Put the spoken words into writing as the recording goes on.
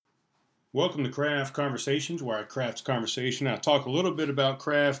Welcome to Craft Conversations, where I craft conversation. I talk a little bit about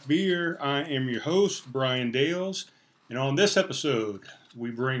craft beer. I am your host, Brian Dales, and on this episode, we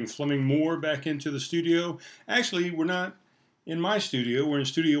bring Fleming Moore back into the studio. Actually, we're not in my studio. We're in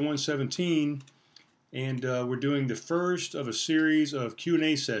Studio 117, and we're doing the first of a series of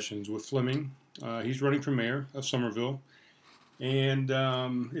Q&A sessions with Fleming. He's running for mayor of Somerville. And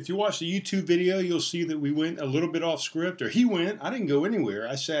if you watch the YouTube video, you'll see that we went a little bit off script, or he went. I didn't go anywhere.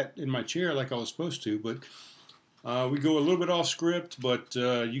 I sat in my chair like I was supposed to, but we go a little bit off script, but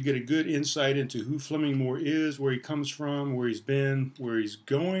you get a good insight into who Fleming Moore is, where he comes from, where he's been, where he's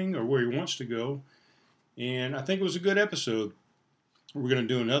going, or where he wants to go. And I think it was a good episode. We're going to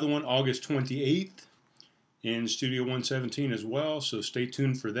do another one August 28th in Studio 117 as well, so stay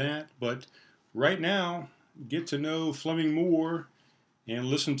tuned for that. But right now, get to know Fleming Moore and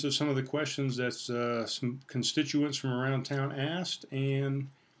listen to some of the questions that some constituents from around town asked, and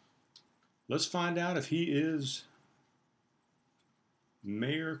let's find out if he is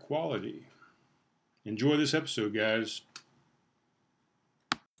mayor quality. Enjoy this episode, guys.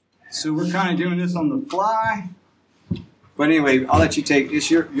 So we're kind of doing this on the fly, but anyway, I'll let you take it's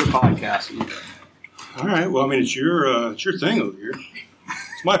your podcast. All right. Well, I mean, it's your thing over here.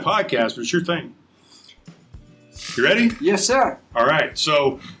 It's my podcast, but it's your thing. You ready? Yes, sir. All right.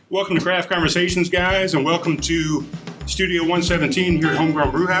 So, welcome to Craft Conversations, guys, and welcome to Studio 117 here at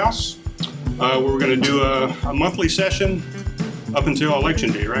Homegrown Brew House, where we're going to do a monthly session up until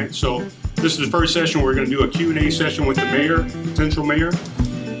Election Day, right? So, this is the first session. We're going to do a Q&A session with the mayor, potential mayor.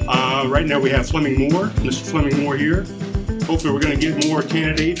 Right now, we have Fleming Moore, Mr. Fleming Moore here. Hopefully, we're going to get more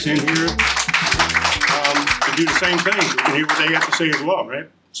candidates in here to do the same thing. We can hear what they have to say as well, right?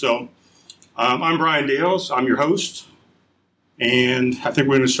 So, I'm Brian Dales. I'm your host, and I think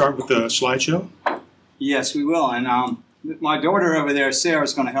we're going to start with the slideshow. Yes, we will. And my daughter over there, Sarah,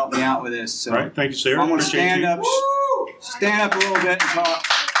 is going to help me out with this. So all right, thank you, Sarah. I'm going to stand up a little bit and talk.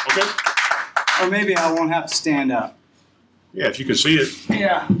 Okay. Or maybe I won't have to stand up. Yeah, if you can see it.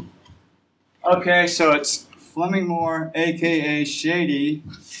 Yeah. Okay, so it's Fleming Moore, a.k.a. Shady.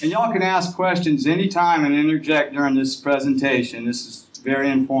 And y'all can ask questions anytime and interject during this presentation. This is very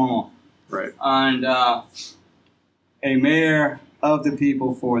informal. Right. And a mayor of the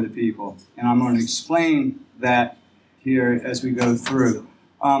people, for the people. And I'm going to explain that here as we go through.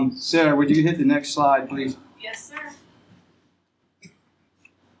 Sarah, would you hit the next slide, please? Yes, sir.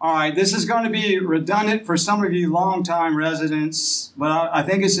 All right, this is going to be redundant for some of you longtime residents, but I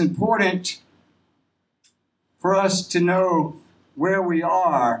think it's important for us to know where we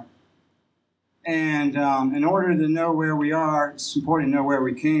are. And in order to know where we are, it's important to know where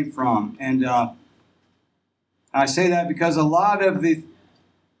we came from. And I say that because a lot of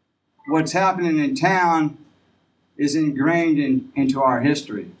what's happening in town is ingrained into our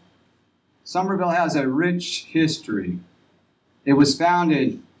history. Somerville has a rich history. It was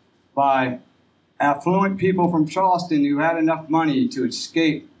founded by affluent people from Charleston who had enough money to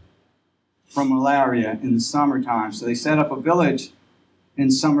escape from malaria in the summertime. So they set up a village in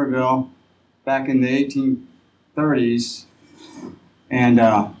Somerville back in the 1830s and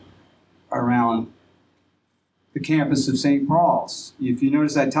around the campus of St. Paul's. If you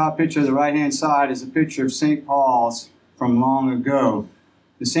notice that top picture on the right-hand side is a picture of St. Paul's from long ago.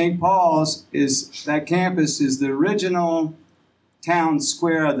 The St. Paul's that campus is the original town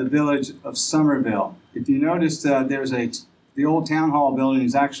square of the village of Somerville. If you notice, there's the old town hall building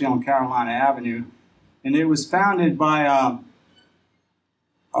is actually on Carolina Avenue, and it was founded by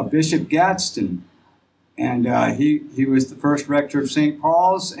Bishop Gadsden, and he was the first rector of St.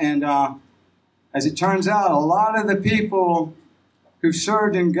 Paul's, and as it turns out, a lot of the people who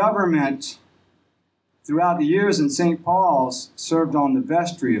served in government throughout the years in St. Paul's served on the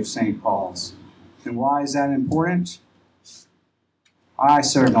vestry of St. Paul's. And why is that important? I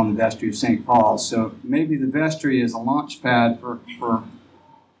served on the vestry of St. Paul's, so maybe the vestry is a launch pad for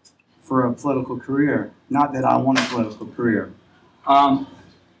a political career. Not that I want a political career.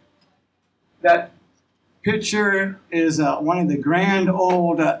 That picture is one of the grand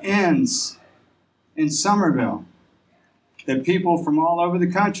old inns in Somerville that people from all over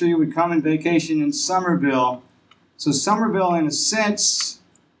the country would come and vacation in Somerville. So Somerville, in a sense,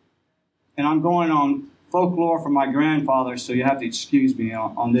 and I'm going on folklore from my grandfather, so you have to excuse me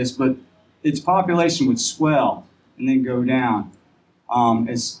on this, but its population would swell and then go down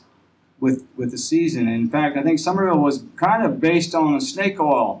as with the season. And in fact, I think Somerville was kind of based on a snake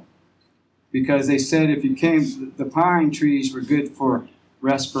oil, because they said if you came, the pine trees were good for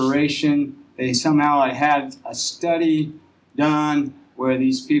respiration. They somehow had a study done where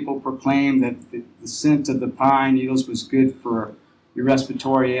these people proclaimed that the scent of the pine needles was good for your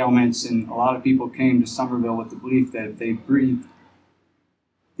respiratory ailments, and a lot of people came to Somerville with the belief that if they breathed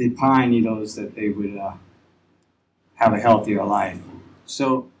the pine needles that they would have a healthier life.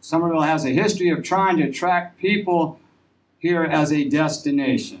 So Somerville has a history of trying to attract people here as a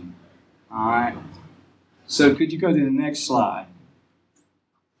destination. All right. So could you go to the next slide?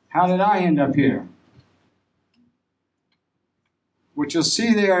 How did I end up here? What you'll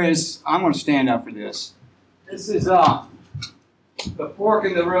see there is, I'm going to stand up for this. This is the fork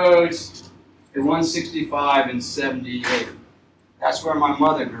in the roads at 165 and 78. That's where my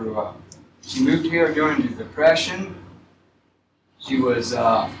mother grew up. She moved here during the Depression. She was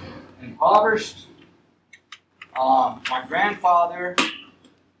impoverished. My grandfather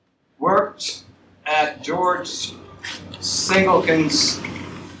worked at George Singleton's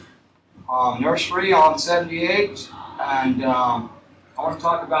nursery on 78, and I want to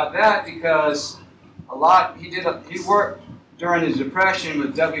talk about that because he worked during the Depression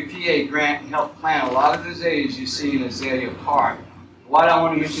with WPA grant and helped plant a lot of the azaleas you see in Azalea Park. Why do I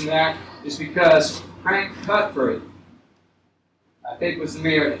want to mention that? Is because Frank Cuthbert, I think was the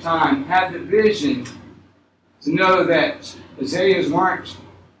mayor at the time, had the vision to know that azaleas weren't,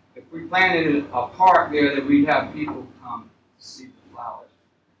 if we planted a park there, that we'd have people come to see the flowers.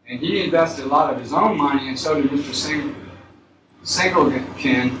 And he invested a lot of his own money, and so did Mr.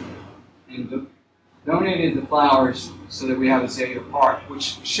 Singleton, and donated the flowers so that we have Azalea Park,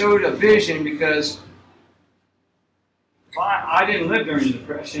 which showed a vision because I didn't live during the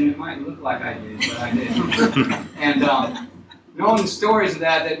Depression. It might look like I did, but I didn't. And knowing the stories of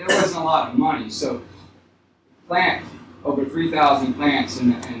that there wasn't a lot of money. So plant over 3,000 plants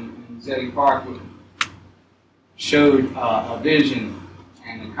in Azalea Park showed a vision,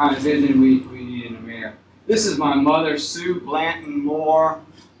 and the kind of vision we need in a mayor. This is my mother, Sue Blanton Moore.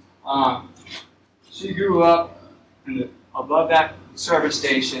 She grew up above that service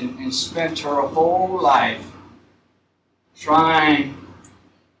station and spent her whole life trying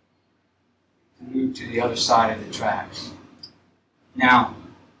to move to the other side of the tracks. Now,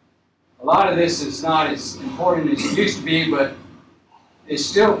 a lot of this is not as important as it used to be, but it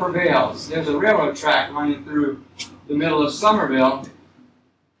still prevails. There's a railroad track running through the middle of Somerville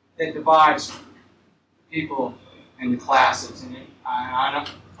that divides people into classes. And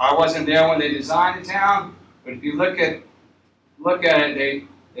I wasn't there when they designed the town, but if you look at it,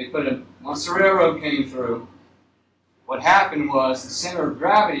 they put once the railroad came through, what happened was the center of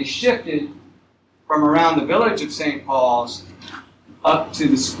gravity shifted from around the village of St. Paul's up to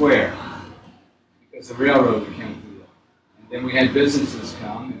the square because the railroad came through there. And then we had businesses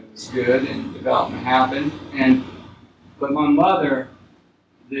come, and it was good, and development happened. But my mother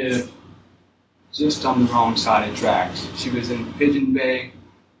lived just on the wrong side of tracks. She was in Pigeon Bay.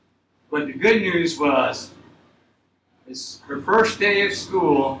 But the good news was, it's her first day of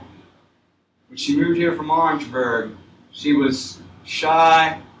school, when she moved here from Orangeburg, she was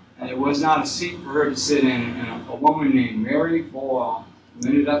shy, and there was not a seat for her to sit in. And a woman named Mary Boyle, who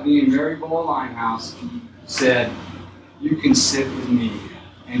ended up being Mary Boyle Limehouse, said, "You can sit with me."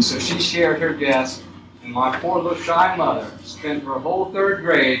 And so she shared her desk, and my poor little shy mother spent her whole third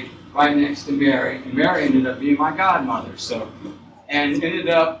grade right next to Mary, and Mary ended up being my godmother. And ended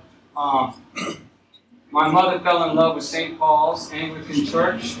up, my mother fell in love with St. Paul's Anglican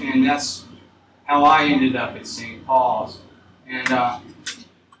Church, and that's how I ended up at St. Paul's. And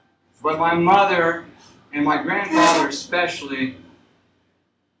but my mother and my grandfather especially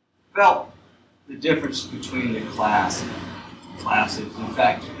felt the difference between the classes. In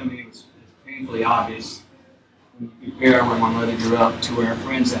fact, I mean, it was painfully obvious when you compare where my mother grew up to where her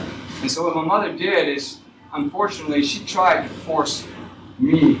friends at. And so what my mother did is, unfortunately, she tried to force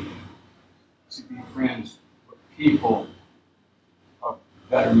me to be friends with people of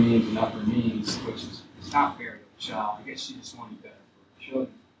better means and upper means, which is not fair to a child. I guess she just wanted better for her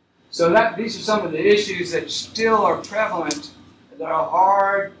children. So these are some of the issues that still are prevalent, that are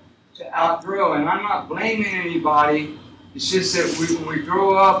hard to outgrow. And I'm not blaming anybody. It's just that when we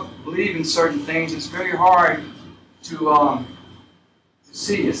grow up believing certain things, it's very hard to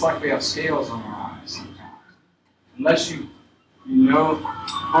see. It's like we have scales on our eyes sometimes. Unless you know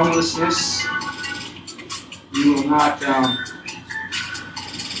homelessness, you will not,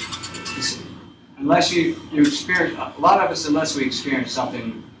 unless you experience, a lot of us, unless we experience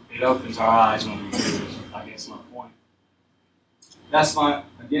something, it opens our eyes when we do this, I guess my point. That's my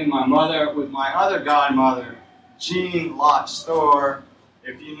mother with my other godmother, Jean Lott Store.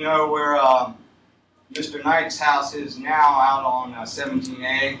 If you know where Mr. Knight's house is now, out on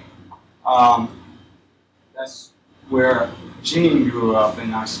 17A, that's where Jean grew up,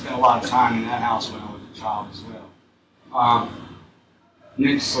 and I spent a lot of time in that house when I was a child as well.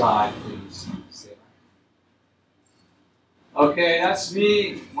 Next slide, please. Okay, that's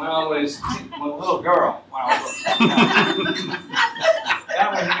me when I was a little girl. That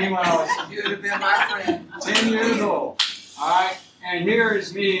was me when I was You'd have been my friend. 10 years old. All right, and here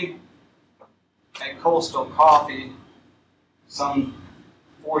is me at Coastal Coffee some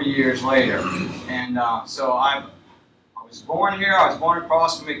 40 years later. And so I was born here. I was born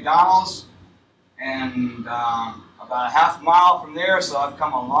across from McDonald's, and about a half mile from there, so I've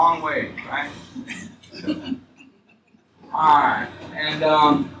come a long way, right? Alright, and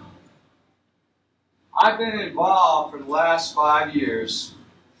I've been involved for the last 5 years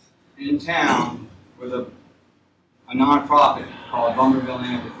in town with a nonprofit called Bummerville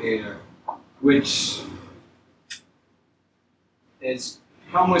Amphitheater, which has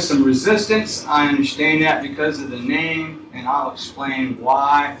come with some resistance. I understand that because of the name, and I'll explain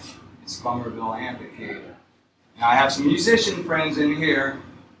why it's Bummerville Amphitheater. Now, I have some musician friends in here.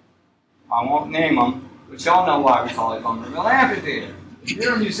 I won't name them, but y'all know why we call it Bummerville Amphitheater. If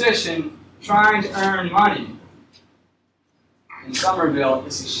you're a musician trying to earn money in Somerville,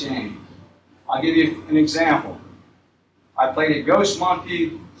 it's a shame. I'll give you an example. I played at Ghost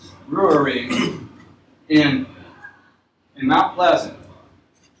Monkey Brewery in Mount Pleasant.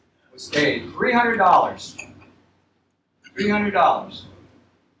 Was paid $300. $300.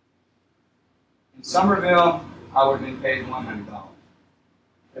 In Somerville, I would have been paid $100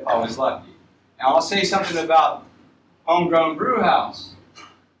 if I was lucky. Now, I'll say something about Homegrown Brew House.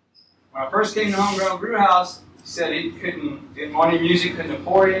 When I first came to Homegrown Brew House, he said he didn't want any music, couldn't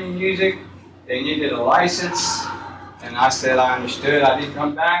afford any music. They needed a license. And I said I understood. I did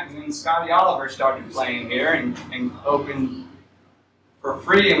come back, and then Scotty Oliver started playing here and opened for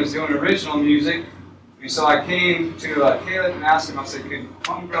free and was doing original music. And so I came to Caleb and asked him, I said, could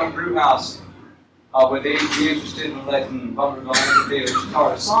Homegrown Brew House, would they be interested in letting Bummerville Amphitheater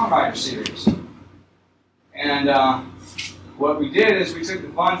start a songwriter series? And what we did is we took the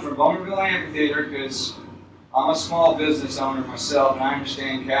funds from Bummerville Amphitheater, because I'm a small business owner myself, and I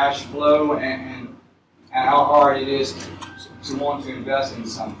understand cash flow and how hard it is to want to invest in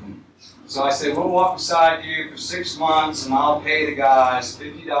something. So I said, we'll walk beside you for 6 months, and I'll pay the guys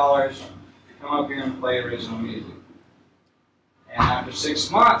 $50 to come up here and play original music. And after 6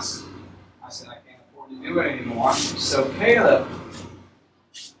 months, I said, I can't afford to do it anymore. So Caleb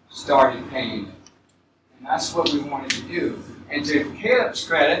started paying it. And that's what we wanted to do. And to Caleb's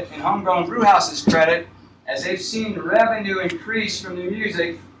credit, and Homegrown Brewhouse's credit, as they've seen the revenue increase from the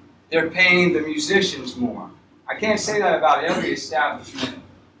music, they're paying the musicians more. I can't say that about every establishment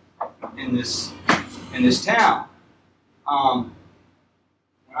in this town. When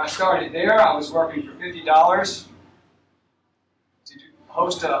I started there, I was working for $50 to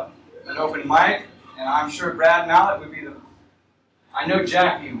host an open mic, and I'm sure Brad Mallett would be I know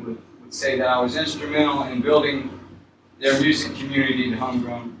Jackie would say that I was instrumental in building their music community to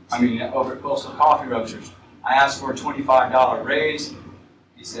over at Coastal Coffee Roasters. I asked for a $25 raise.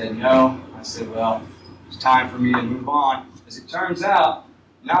 He said no. I said, well, it's time for me to move on. As it turns out,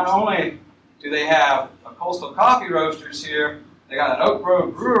 not only do they have a Coastal Coffee Roasters here, they got an Oak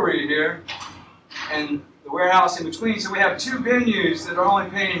Grove Brewery here, and the warehouse in between. So we have 2 venues that are only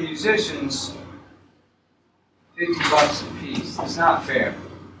paying musicians $50 a piece. It's not fair,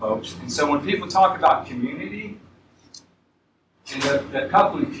 folks. And so when people talk about community, and the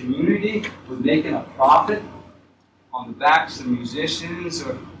coupling community with making a profit on the backs of musicians,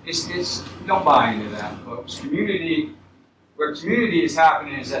 or it's don't buy into that, folks. Where community is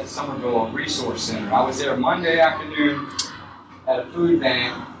happening is at Somerville Resource Center. I was there Monday afternoon at a food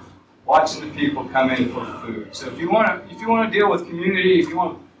bank, watching the people come in for food. So if you want to deal with community, if you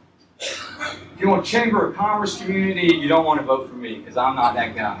want Chamber of Commerce community, you don't want to vote for me, because I'm not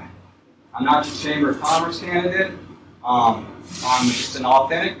that guy. I'm not the Chamber of Commerce candidate. I'm just an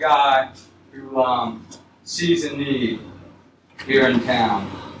authentic guy who sees a need here in town.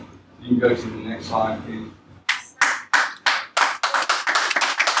 You can go to the next slide, please.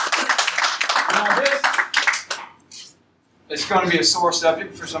 Now it's going to be a sore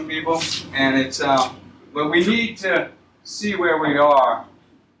subject for some people, and but we need to see where we are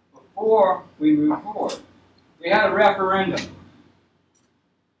before we move forward. We had a referendum.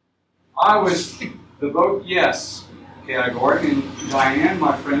 I was the vote yes category, and Diane,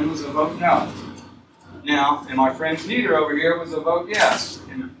 my friend, was a vote no. Now, and my friend Peter over here was a vote yes,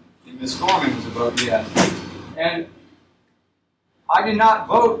 and Ms. Gorman was a vote yes. And I did not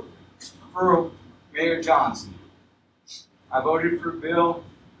vote for Mayor Johnson. I voted for Bill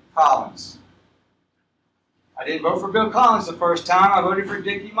Collins. I didn't vote for Bill Collins the first time. I voted for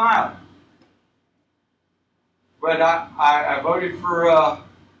Dickie Miley. But I voted for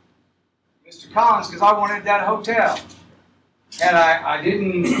Mr. Collins because I wanted that hotel. And I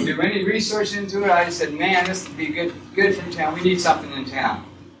didn't do any research into it. I just said, man, this would be good for town. We need something in town.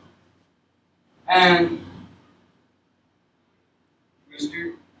 And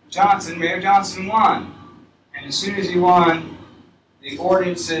Mr. Johnson, Mayor Johnson won. And as soon as he won, the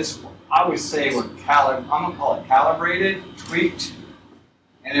ordinances, I would say, were I'm going to call it calibrated, tweaked.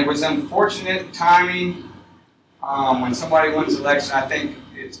 And it was unfortunate timing. When somebody wins the election, I think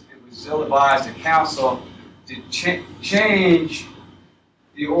it was ill-advised to council to change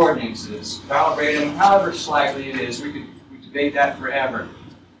the ordinances, calibrate them however slightly it is. We debate that forever.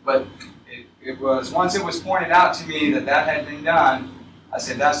 But it was, once it was pointed out to me that had been done, I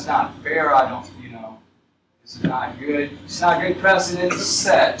said, that's not fair. I don't, this is not good. It's not good precedent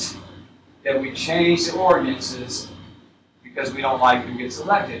set that we change the ordinances because we don't like who gets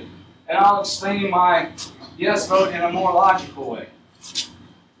elected. And I'll explain my yes vote in a more logical way.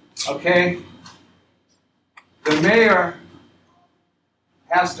 Okay? The mayor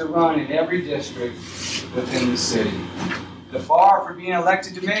has to run in every district within the city. The bar for being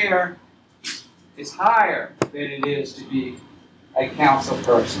elected to mayor is higher than it is to be a council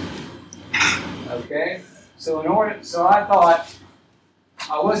person. Okay? So I thought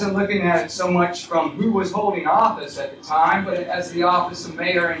I wasn't looking at it so much from who was holding office at the time, but as the office of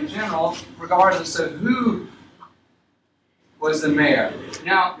mayor in general, regardless of who was the mayor.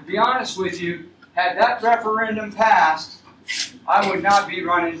 Now, to be honest with you, had that referendum passed, I would not be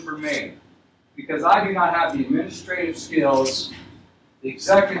running for mayor because I do not have the administrative skills, the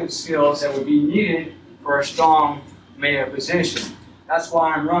executive skills that would be needed for a strong mayor position. That's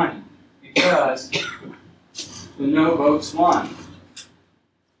why I'm running, because the no votes won.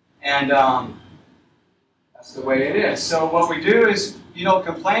 And that's the way it is. So what we do is,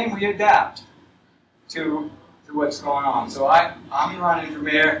 complain, we adapt to what's going on. So I'm running for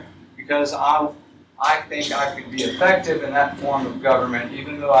mayor because I think I could be effective in that form of government,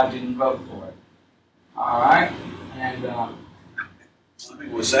 even though I didn't vote for it. All right? And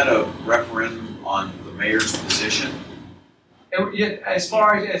was that a referendum on the mayor's position? As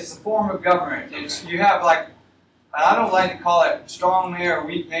far as it's a form of government, you have I don't like to call it strong mayor or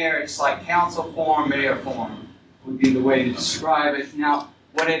weak mayor. It's like council form, mayor form would be the way to describe it. Now,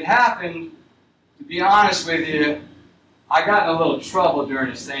 what had happened, to be honest with you, I got in a little trouble during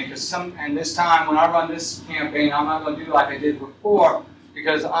this thing and this time when I run this campaign, I'm not going to do like I did before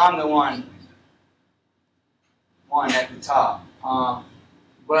because I'm the one at the top.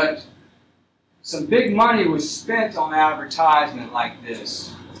 But some big money was spent on advertisement like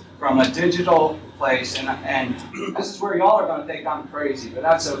this from a digital place, and this is where y'all are going to think I'm crazy, but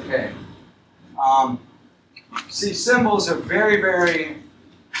that's okay. See, symbols are very, very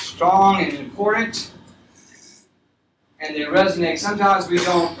strong and important, and they resonate. Sometimes we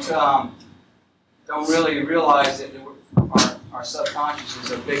don't really realize that our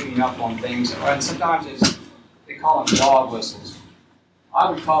subconsciouses are picking up on things, and sometimes they call them dog whistles. I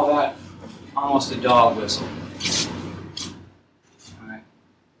would call that almost a dog whistle. All right.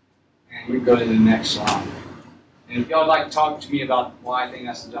 And we go to the next slide. And if y'all would like to talk to me about why I think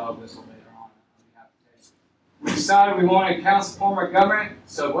that's a dog whistle later on, I'll be happy to tell you. We decided we wanted a council form of government.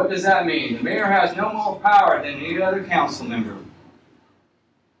 So what does that mean? The mayor has no more power than any other council member.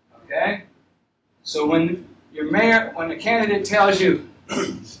 Okay? So when the candidate tells you,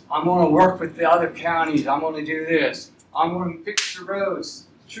 I'm going to work with the other counties, I'm going to do this, I'm going to fix your roads.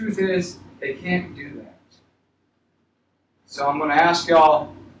 The truth is, they can't do that. So I'm going to ask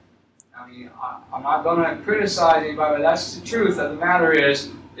y'all, I'm not going to criticize anybody, but that's the truth of the matter is,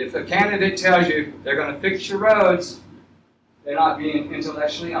 if a candidate tells you they're going to fix your roads, they're not being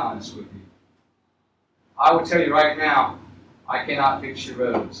intellectually honest with you. I would tell you right now, I cannot fix your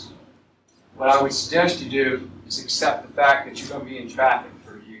roads. What I would suggest you do is accept the fact that you're going to be in traffic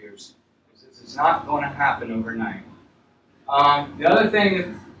for years. This is not going to happen overnight. The other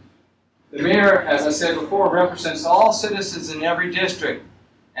thing, the mayor, as I said before, represents all citizens in every district.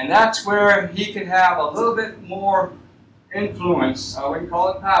 And that's where he can have a little bit more influence, I wouldn't call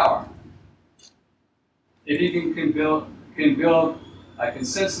it power, if he can build a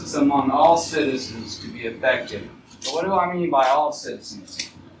consensus among all citizens to be effective. But what do I mean by all citizens?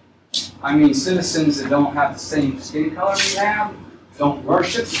 I mean citizens that don't have the same skin color we have, don't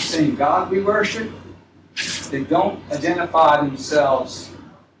worship the same God we worship, that don't identify themselves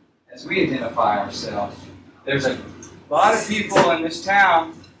as we identify ourselves. There's a lot of people in this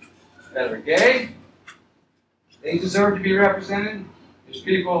town that are gay. They deserve to be represented. There's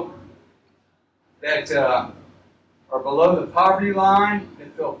people that are below the poverty line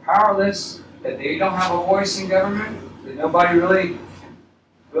that feel powerless that they don't have a voice in government, that nobody really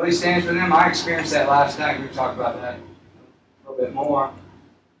stands for them. I experienced that last night. We talked about that a little bit more.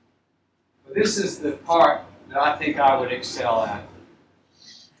 But this is the part that I think I would excel at.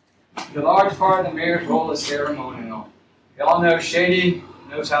 The large part of the mayor's role is ceremonial. Y'all know Shady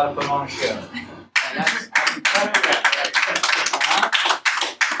knows how to put on a show. And that's, I can tell you that.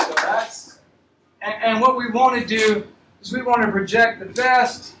 So that's, and what we want to do is we want to project the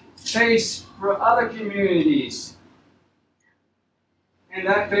best face for other communities. And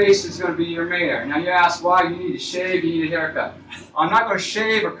that face is going to be your mayor. Now you ask why you need to shave, you need a haircut. I'm not going to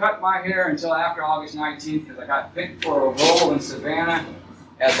shave or cut my hair until after August 19th because I got picked for a role in Savannah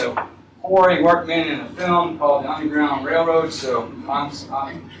as a quarry workman in a film called The Underground Railroad. So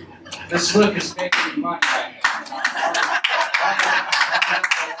this look is making me money right now.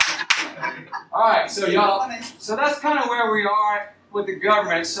 All right, so y'all, so that's kind of where we are with the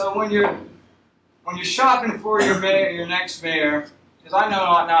government. So when you're shopping for your mayor, your next mayor, because I know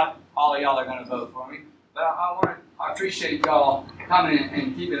not all of y'all are going to vote for me, but I appreciate y'all coming in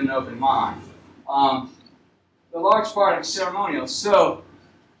and keeping an open mind. The large part of ceremonial. So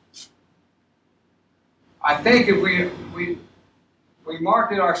I think if we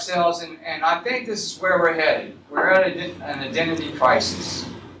market ourselves, and I think this is where we're headed. We're at an identity crisis.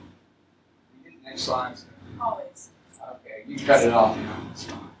 Next slide. Always. Okay, you cut it off now. It's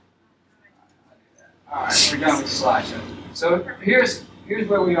fine. All right, we're done with the slideshow. So here's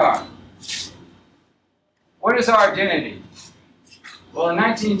where we are. What is our identity? Well, in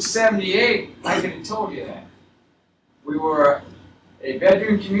 1978, I could have told you that. We were a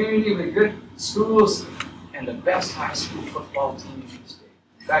bedroom community with good schools and the best high school football team in the state.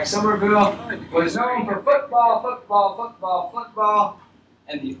 In fact, Somerville was known for football,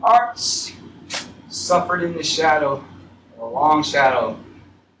 and the arts suffered in the shadow, the long shadow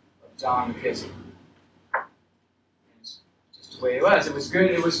of John McKissick. It's just the way it was. It was good.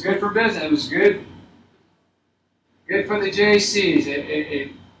 It was good for business. It was good for the JCs.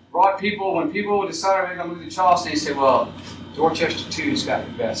 It brought people, when people decided they're going to move to Charleston, they said, well, Dorchester 2's got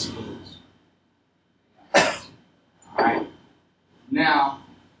the best schools. All right. Now,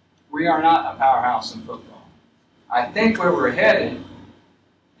 we are not a powerhouse in football. I think where we're headed, and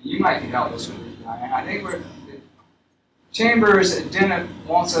you might can help us with it, I think the Chamber's agenda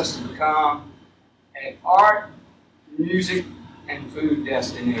wants us to become an art, music, and food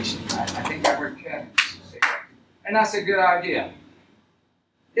destination. I think I heard Kevin say that. And that's a good idea.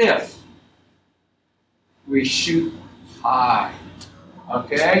 If we shoot high.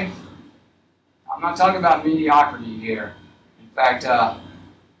 Okay? I'm not talking about mediocrity here. In fact,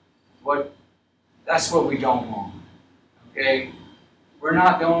 that's what we don't want. Okay? We're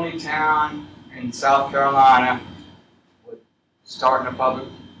not the only town in South Carolina with starting a public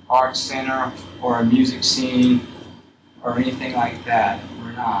arts center or a music scene or anything like that.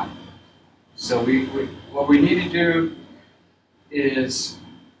 We're not. So what we need to do is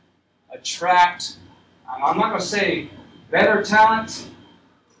attract, I'm not going to say better talent,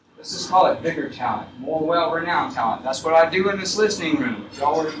 let's just call it bigger talent, more well-renowned talent. That's what I do in this listening room. If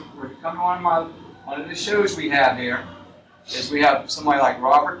y'all were to come to one of the shows we have here, is we have somebody like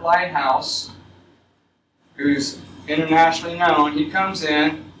Robert Lighthouse, who's internationally known. He comes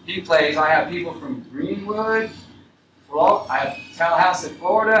in, he plays. I have people from Greenwood, I have Tallahassee,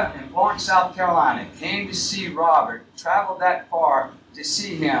 Florida, and Florence, South Carolina, came to see Robert, traveled that far to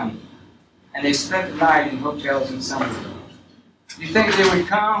see him, and they spent the night in hotels in Somerville. You think they would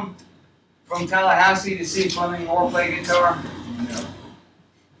come from Tallahassee to see Fleming play guitar? No.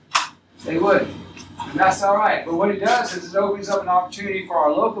 They would. And that's all right. But what it does is it opens up an opportunity for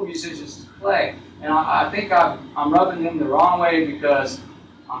our local musicians to play. And I think I'm rubbing them the wrong way because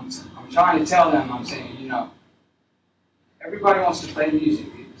I'm trying to tell them, I'm saying, everybody wants to play music.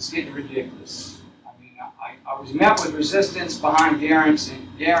 It's getting ridiculous. I mean, I was met with resistance behind Garen's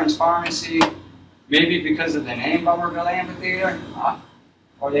Pharmacy, maybe because of the name Bummerville Amphitheater,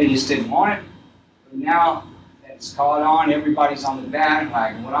 or they just didn't want it. But now that it's caught on, everybody's on the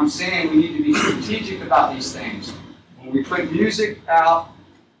bandwagon. What I'm saying, we need to be strategic about these things. When we put music out,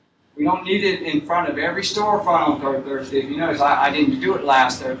 we don't need it in front of every storefront on third Thursday. If you notice, I didn't do it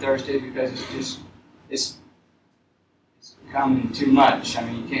last third Thursday because it's becoming too much. I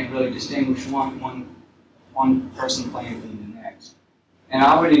mean, you can't really distinguish one person playing from the next. And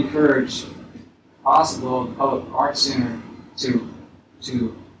I would encourage, possible, the Public Arts Center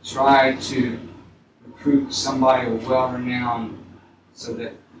to try to recruit somebody well-renowned so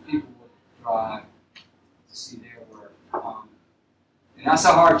that people would drive to see their work. And that's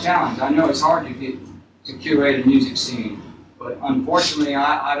a hard challenge. I know it's hard to curate a music scene, But unfortunately,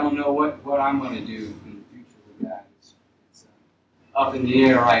 I don't know what I'm going to do in the future with that. It's up in the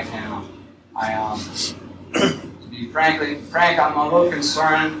air right now. To be frank, I'm a little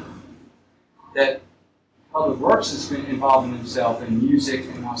concerned that Public Works has been involving themselves in music,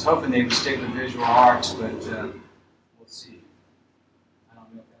 and I was hoping they would stick with visual arts, but we'll see. I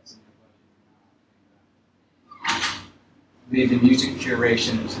don't know if that's in their budget or not. Leave the music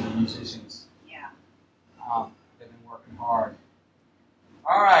curation to the musicians. Yeah. They've been working hard.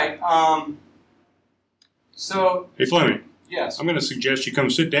 All right. So. Hey, Fleming. Yes. I'm going to suggest you come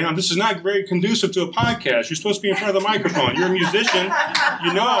sit down. This is not very conducive to a podcast. You're supposed to be in front of the microphone. You're a musician.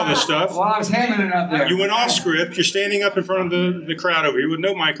 You know all this stuff. Well, I was hamming it up there. You went off script. You're standing up in front of the crowd over here with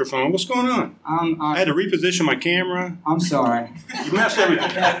no microphone. What's going on? I had to reposition my camera. I'm sorry. You messed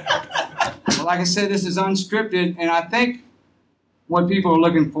everything. Well, like I said, this is unscripted, and I think what people are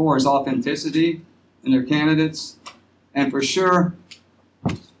looking for is authenticity in their candidates. And for sure,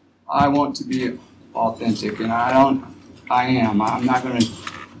 I want to be authentic, and I am. I'm not going to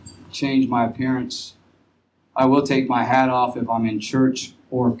change my appearance. I will take my hat off if I'm in church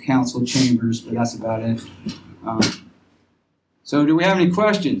or council chambers, but that's about it. So do we have any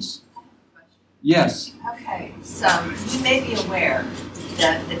questions? Yes. Okay, so you may be aware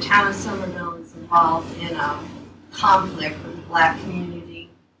that the town of Somerville is involved in a conflict with the black community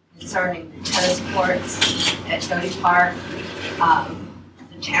concerning the tennis courts at Doty Park.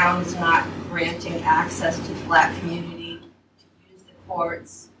 The town is not granting access to the black community to use the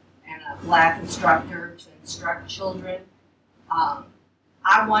courts and a black instructor to instruct children.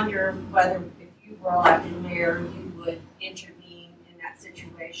 I wonder whether if you were elected mayor, you would intervene in that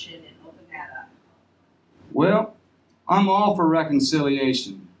situation and open that up. Well, I'm all for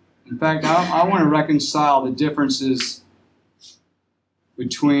reconciliation. In fact, I want to reconcile the differences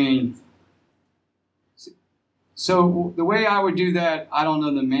between. So the way I would do that, I don't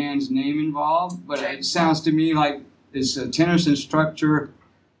know the man's name involved, but it sounds to me like it's a tennis instructor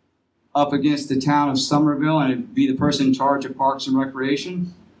up against the town of Somerville, and it'd be the person in charge of Parks and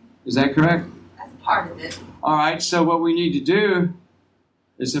Recreation. Is that correct? That's part of it. All right, so what we need to do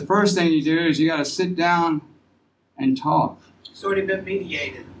is the first thing you do is you got to sit down and talk. It's already been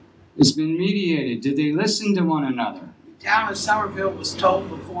mediated. It's been mediated. Did they listen to one another? The town of Somerville was told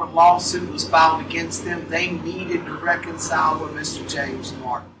before a lawsuit was filed against them they needed to reconcile with Mr. James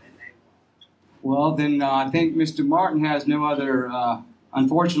Martin. And they Well, then I think Mr. Martin has no other.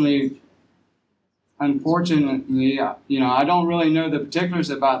 Unfortunately, I don't really know the particulars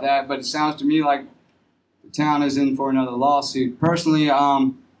about that, but it sounds to me like the town is in for another lawsuit. Personally,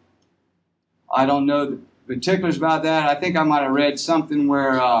 I don't know the particulars about that. I think I might have read something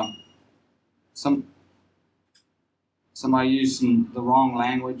where somebody used the wrong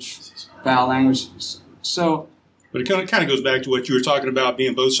language, foul language. So. But it kind of goes back to what you were talking about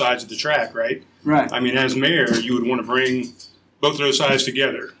being both sides of the track, right? Right. I mean, as mayor, you would want to bring both of those sides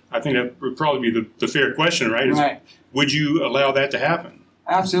together. I think that would probably be the fair question, right? Right. Would you allow that to happen?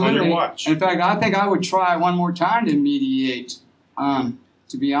 Absolutely. On your watch? In fact, I think I would try one more time to mediate,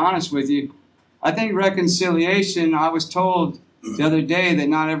 to be honest with you. I think reconciliation, I was told the other day that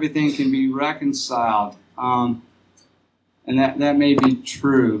not everything can be reconciled. And that may be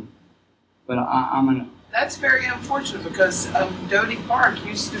true. But I'm going to... That's very unfortunate because Doty Park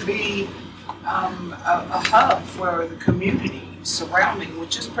used to be a hub for the community surrounding,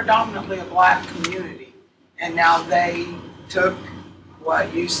 which is predominantly a black community. And now they took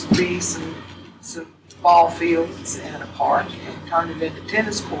what used to be some ball fields and a park and turned it into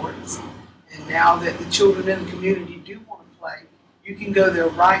tennis courts. And now that the children in the community do want to play, you can go there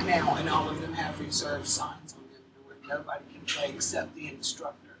right now and all of them have reserved signs on them where nobody can play except the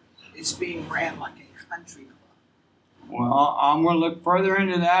instructor. It's being ran like a country club. Well, I'm going to look further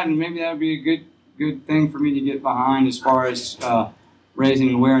into that, and maybe that would be a good thing for me to get behind as far as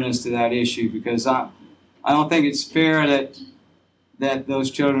raising awareness to that issue, because I don't think it's fair that those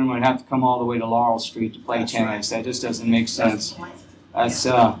children would have to come all the way to Laurel Street to play That's tennis. right. That just doesn't make sense. That's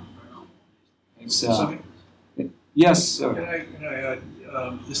yes, sir. Can I add,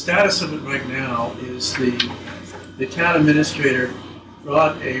 the status of it right now is the town administrator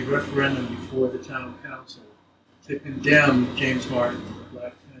brought a referendum before the town council to condemn James Martin, the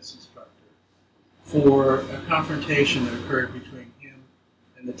black tennis instructor, for a confrontation that occurred between him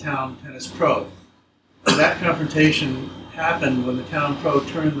and the town tennis pro. And that confrontation happened when the town pro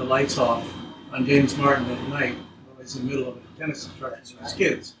turned the lights off on James Martin at night while he was in the middle of a tennis instruction with his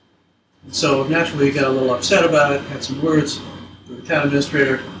kids. And so naturally he got a little upset about it, had some words with the town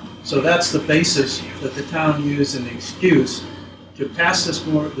administrator. So that's the basis that the town used an excuse to pass this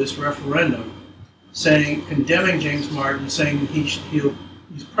referendum condemning James Martin, saying he's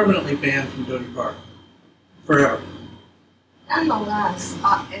permanently banned from Doty Park forever. Nonetheless,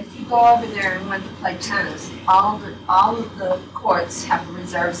 if you go over there and want to play tennis, all of the courts have a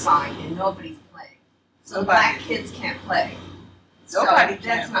reserve sign and nobody's playing. So black kids can't play. Nobody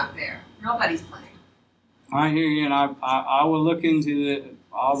That's can. not fair. Nobody's playing. I hear you, and I will look into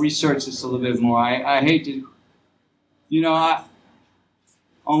I'll research this a little bit more. I hate to,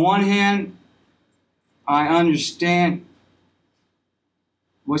 on one hand, I understand,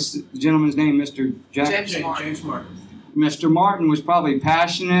 what's the gentleman's name, Mr. James Martin. James Martin. Mr. Martin was probably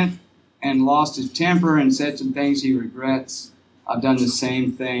passionate and lost his temper and said some things he regrets. I've done the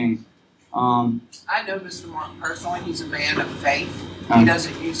same thing. I know Mr. Martin personally. He's a man of faith. He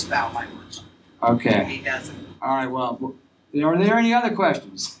doesn't use foul language. Okay. He doesn't. All right, well, are there any other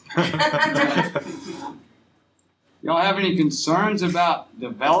questions? Y'all have any concerns about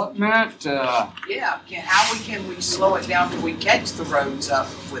development? Yeah. How can we slow it down till we catch the roads up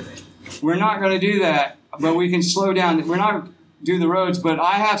with it? We're not going to do that, but we can slow down. We're not going to do the roads, but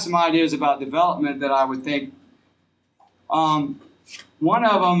I have some ideas about development that I would think. One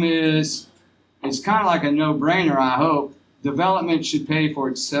of them is, it's kind of like a no-brainer, I hope. Development should pay for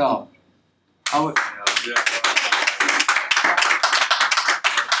itself.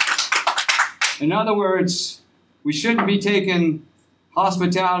 In other words, we shouldn't be taking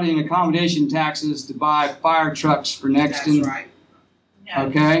hospitality and accommodation taxes to buy fire trucks for Nexton. That's right.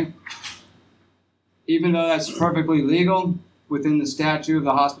 Okay? Even though that's perfectly legal within the statute of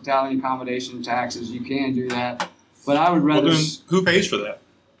the hospitality and accommodation taxes, you can do that. But I would rather. Well, then who pays for that?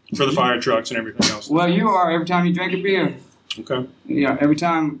 For the fire trucks and everything else? Well, you are every time you drink a beer. Okay. Yeah, every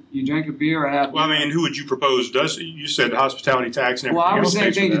time you drink a beer or have. Well, I mean, who would you propose does? You said hospitality tax and everything Well, I would else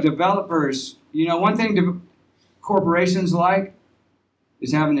say pays for the that. developers. One thing corporations like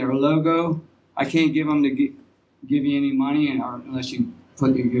is having their logo. I can't give them to give you any money unless you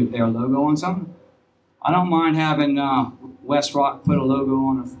put their logo on something. I don't mind having West Rock put a logo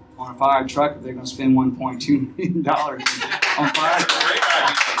on a fire truck if they're going to spend $1.2 million on fire.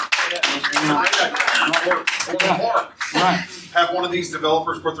 Right. Have one of these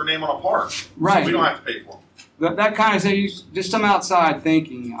developers put their name on a park. Right. So we don't have to pay for them. That kind of thing, just some outside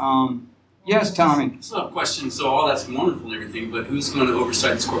thinking. Yes, Tommy. It's not a question. So all that's wonderful and everything, but who's going to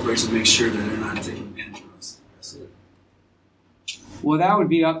oversight these corporations and make sure that they're not taking advantage of us? That's it. Well, that would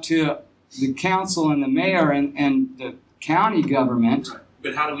be up to the council and the mayor and the county government. Right.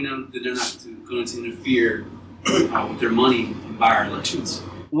 But how do we know that they're not going to interfere with their money by our elections?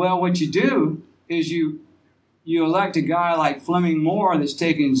 Well, what you do is you elect a guy like Fleming Moore that's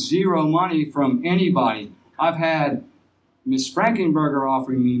taking zero money from anybody. I've had Miss Frankenberger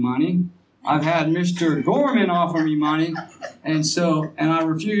offering me money. I've had Mr. Gorman offer me money, and I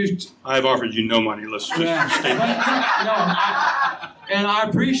refused. I've offered you no money. Let's just state that. And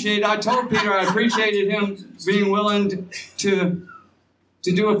I told Peter I appreciated him being willing to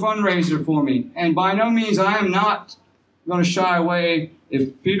do a fundraiser for me. And by no means, I am not going to shy away.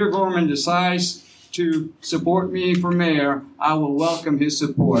 If Peter Gorman decides to support me for mayor, I will welcome his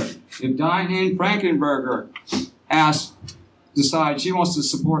support. If Diane Frankenberger decides she wants to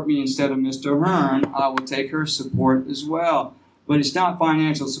support me instead of Mr. Hearn, I will take her support as well. But it's not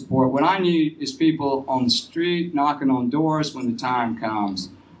financial support. What I need is people on the street knocking on doors when the time comes.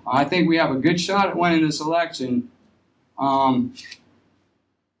 I think we have a good shot at winning this election. And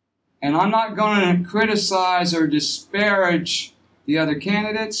I'm not going to criticize or disparage the other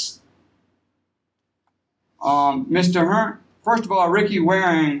candidates. Mr. Hearn, first of all, Ricky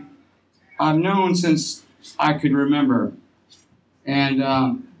Waring, I've known since I could remember.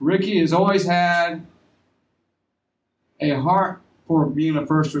 And Ricky has always had a heart for being a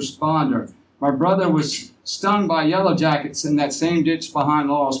first responder. My brother was stung by yellow jackets in that same ditch behind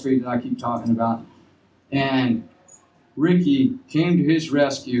Laurel Street that I keep talking about. And Ricky came to his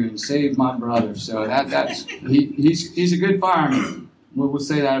rescue and saved my brother. So he's a good fireman. We'll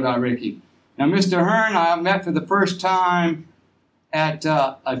say that about Ricky. Now, Mr. Hearn, I met for the first time at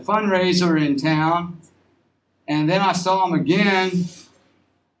a fundraiser in town. And then I saw him again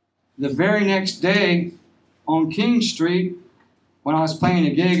the very next day on King Street when I was playing a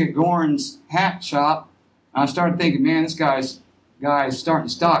gig at Gorin's hat shop. And I started thinking, man, this guy's starting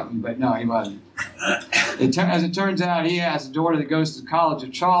to stalk me, but no, he wasn't. As it turns out, he has a daughter that goes to the College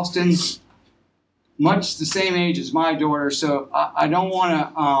of Charleston, much the same age as my daughter. So I don't want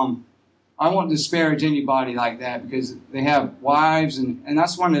to. I won't disparage anybody like that because they have wives, and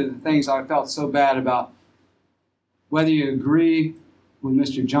that's one of the things I felt so bad about. Whether you agree with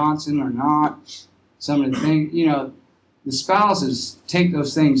Mr. Johnson or not, some of the things, the spouses take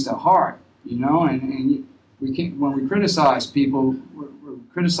those things to heart. and we can't, when we criticize people, we're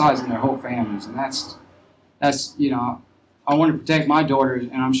criticizing their whole families, and that's I want to protect my daughters,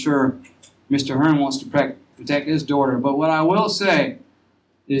 and I'm sure Mr. Hearn wants to protect his daughter. But what I will say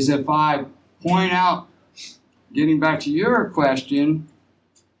is, if I point out, getting back to your question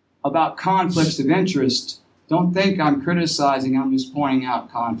about conflicts of interest, don't think I'm criticizing, I'm just pointing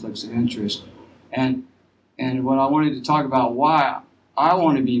out conflicts of interest. And what I wanted to talk about, why I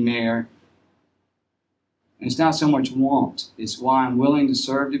want to be mayor, and it's not so much want, it's why I'm willing to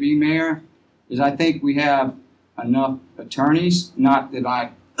serve to be mayor, is I think we have enough attorneys. Not that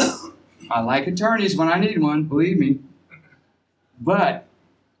I like attorneys when I need one, believe me. But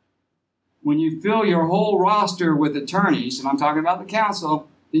when you fill your whole roster with attorneys, and I'm talking about the council,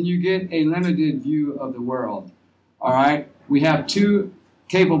 then you get a limited view of the world. All right? We have 2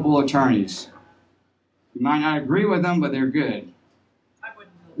 capable attorneys. You might not agree with them, but they're good.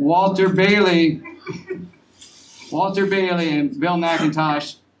 Walter Bailey and Bill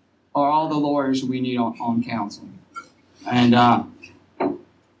McIntosh are all the lawyers we need on council. And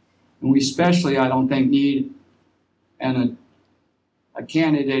we especially, I don't think, need a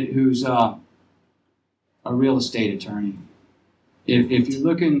candidate who's a real estate attorney. If you're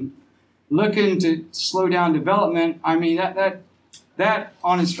looking to slow down development, I mean, that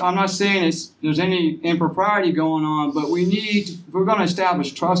honest, I'm not saying there's any impropriety going on, but we need, if we're going to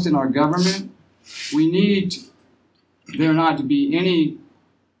establish trust in our government, we need there not to be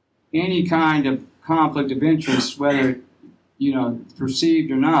any kind of conflict of interest, whether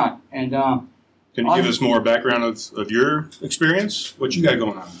perceived or not. And can you give us more background of your experience? What you got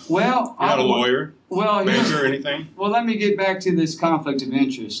going on? Well, you're not a lawyer, banker, or anything. Well, let me get back to this conflict of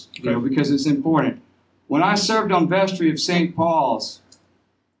interest, because it's important. When I served on vestry of St. Paul's,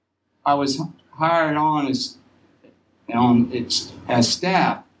 I was hired on as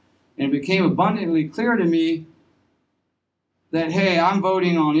staff, and it became abundantly clear to me that, hey, I'm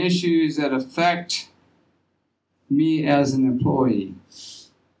voting on issues that affect me as an employee.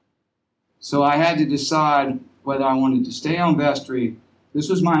 So I had to decide whether I wanted to stay on vestry. This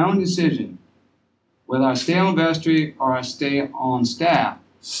was my own decision, whether I stay on vestry or I stay on staff.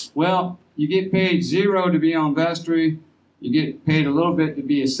 Well, you get paid $0 to be on vestry. You get paid a little bit to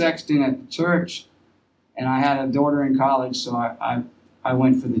be a sexton at the church. And I had a daughter in college, so I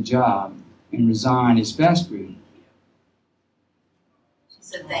went for the job and resigned as vestry.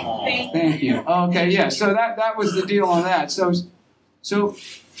 So thank you. Thank you. Okay, yeah. So that was the deal on that. So,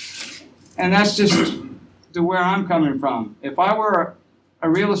 and that's just to where I'm coming from. If I were a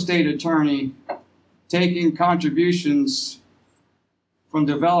real estate attorney taking contributions from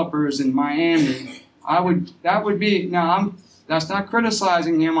developers in Miami, that would be, now that's not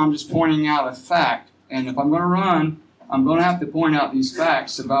criticizing him, I'm just pointing out a fact. And if I'm going to run, I'm going to have to point out these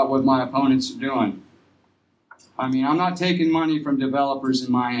facts about what my opponents are doing. I mean, I'm not taking money from developers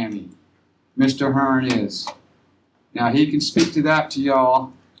in Miami. Mr. Hearn is. Now, he can speak to that to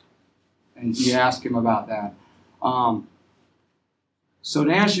y'all, and you ask him about that. So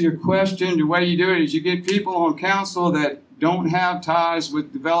to answer your question, the way you do it is you get people on council that don't have ties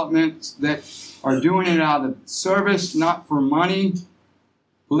with development, that are doing it out of service, not for money.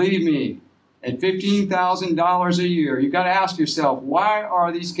 Believe me, at $15,000 a year, you've got to ask yourself, why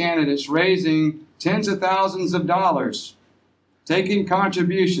are these candidates raising tens of thousands of dollars, taking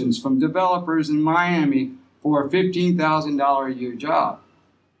contributions from developers in Miami for a $15,000 a year job?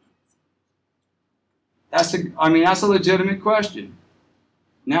 That's a legitimate question.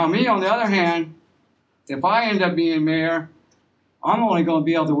 Now, me, on the other hand, if I end up being mayor, I'm only going to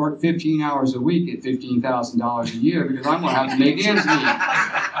be able to work 15 hours a week at $15,000 a year because I'm going to have to make ends meet.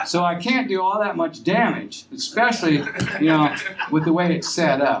 So I can't do all that much damage, especially, with the way it's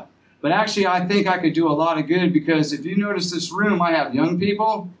set up. But actually, I think I could do a lot of good, because if you notice this room, I have young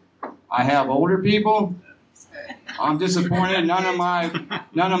people, I have older people. I'm disappointed none of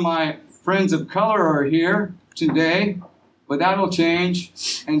my friends of color are here today, but that'll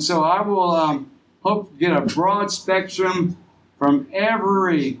change. And so I will hope to get a broad spectrum from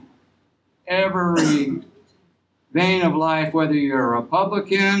every vein of life, whether you're a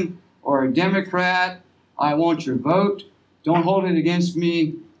Republican or a Democrat. I want your vote. Don't hold it against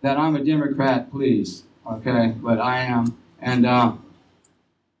me that I'm a Democrat, please. Okay, but I am, and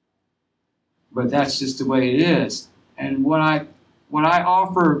but that's just the way it is. And what I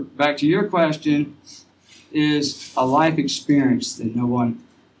offer, back to your question, is a life experience that no one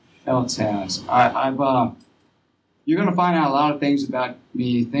else has. You're going to find out a lot of things about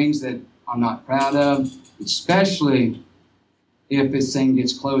me, things that I'm not proud of, especially if this thing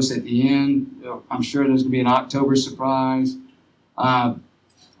gets close at the end. I'm sure there's going to be an October surprise.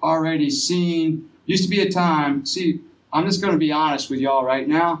 already seen, used to be a time, see, I'm just going to be honest with y'all right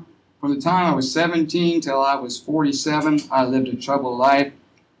now. From the time I was 17 till I was 47, I lived a troubled life.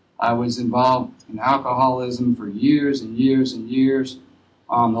 I was involved in alcoholism for years and years and years.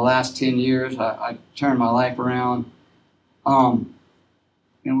 The last 10 years, I turned my life around. And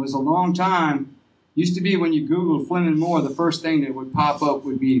it was a long time. Used to be when you Googled Fleming Moore, the first thing that would pop up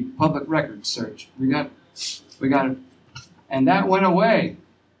would be public record search. We got it. And that went away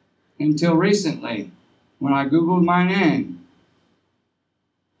until recently when I Googled my name.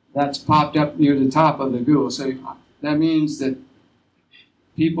 That's popped up near the top of the Google. So that means that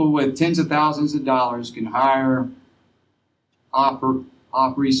people with tens of thousands of dollars can hire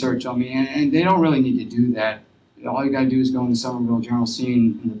op research on me, and they don't really need to do that. All you got to do is go in the Somerville Journal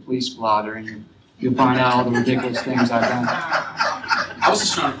Scene in the police blotter, and you'll find out all the ridiculous things I've done. I was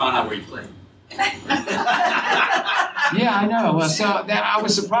just trying to find out where you played. Yeah, I know. Well, so I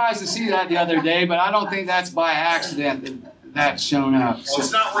was surprised to see that the other day, but I don't think that's by accident that's shown up. Well,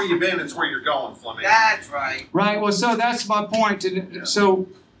 it's not where you've been, it's where you're going, Fleming. That's right. Right, well, so that's my point. So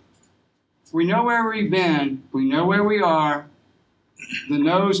we know where we've been, we know where we are. The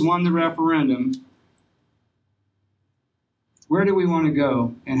no's won the referendum. Where do we want to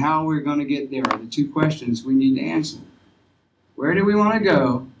go, and how are we going to get there are the two questions we need to answer. Where do we want to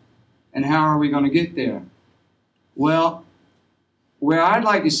go, and how are we going to get there? Well, where I'd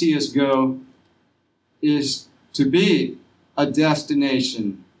like to see us go is to be a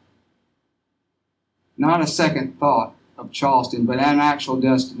destination, not a second thought of Charleston, but an actual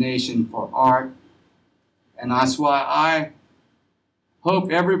destination for art. And that's why I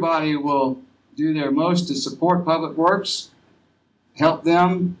hope everybody will do their most to support public works, help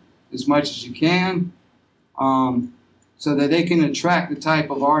them as much as you can, so that they can attract the type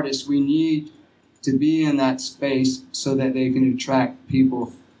of artists we need to be in that space, so that they can attract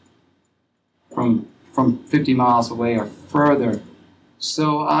people from 50 miles away or further.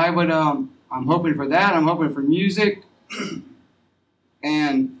 So I'm hoping for that. I'm hoping for music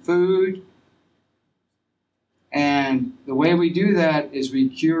and food. And the way we do that is we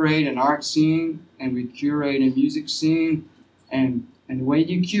curate an art scene and we curate a music scene. And the way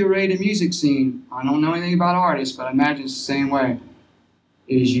you curate a music scene, I don't know anything about artists, but I imagine it's the same way,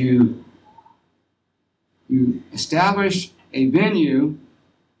 is you establish a venue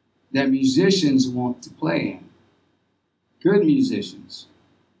that musicians want to play in. Good musicians.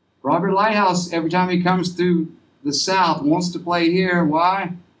 Robert Lighthouse, every time he comes through the South, wants to play here.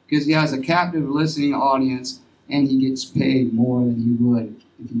 Why? Because he has a captive listening audience, and he gets paid more than he would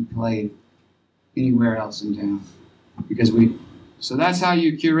if he played anywhere else in town. So that's how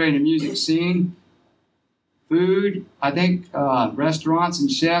you curate a music scene. Food, I think restaurants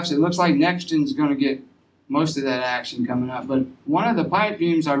and chefs, it looks like Nextgen's going to get most of that action coming up. But one of the pipe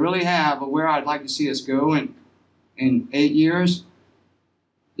dreams I really have of where I'd like to see us go in 8 years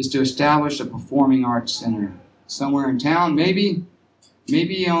is to establish a performing arts center somewhere in town, maybe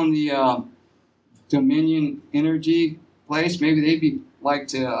on the Dominion Energy place. Maybe they'd like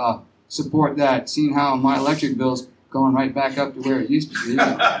to support that, seeing how my electric bill's going right back up to where it used to be.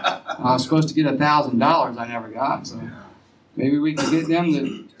 I was supposed to get $1,000 I never got, so maybe we can get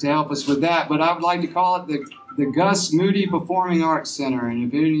them to help us with that. But I would like to call it the Gus Moody Performing Arts Center. And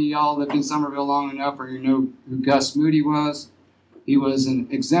if any of y'all lived in Somerville long enough, or you know who Gus Moody was, he was an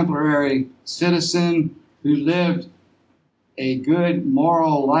exemplary citizen who lived a good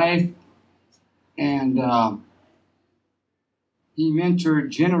moral life, and he mentored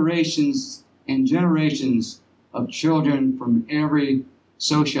generations and generations of children from every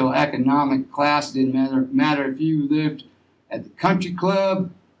socioeconomic class. It didn't matter if you lived at the country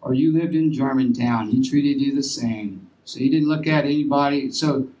club or you lived in Germantown. He treated you the same. So he didn't look at anybody.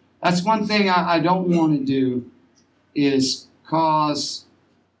 So that's one thing I don't want to do, is cause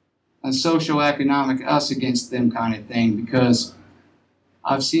a socioeconomic us against them kind of thing, because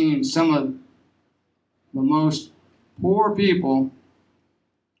I've seen some of the most poor people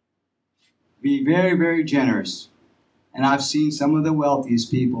be very, very generous. And I've seen some of the wealthiest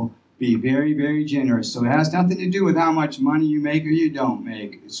people be very, very generous. So it has nothing to do with how much money you make or you don't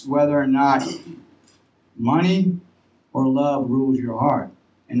make. It's whether or not money or love rules your heart.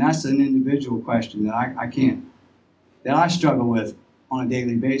 And that's an individual question that that I struggle with on a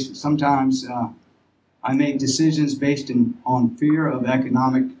daily basis. Sometimes I make decisions based on fear of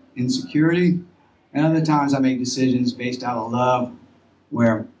economic insecurity, and other times I make decisions based out of love,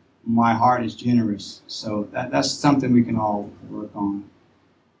 where my heart is generous. So that's something we can all work on.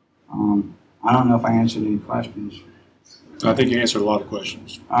 I don't know if I answered any questions. I think you answered a lot of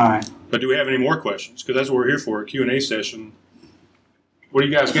questions. All right. But do we have any more questions? Because that's what we're here for, a Q&A session. What do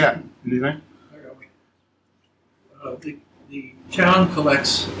you guys got? Anything? The town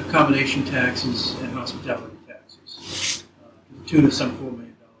collects accommodation taxes and hospitality taxes to the tune of some $4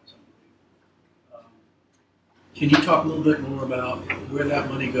 million, I believe. Can you talk a little bit more about where that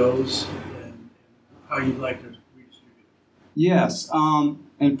money goes and how you'd like to redistribute it? Yes.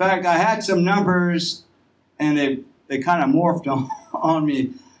 In fact, I had some numbers, and they kind of morphed on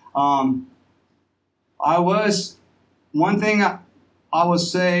me. One thing I will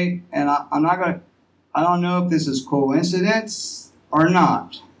say, and I'm not going to, I don't know if this is coincidence or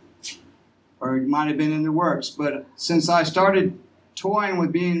not, or it might have been in the works, but since I started toying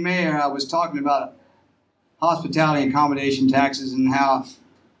with being mayor, I was talking about hospitality and accommodation taxes and how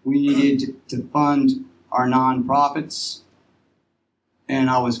we needed to fund our nonprofits. And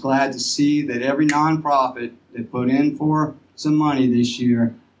I was glad to see that every nonprofit that put in for some money this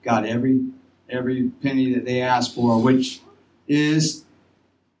year got every penny that they asked for, which is,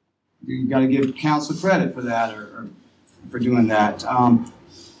 you got to give council credit for that or for doing that.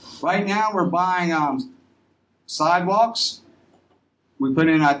 Right now we're buying sidewalks. We put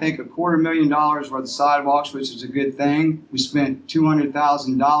in, I think, $250,000 worth of sidewalks, which is a good thing. We spent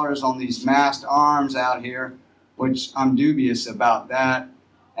 $200,000 on these masked arms out here, which I'm dubious about that.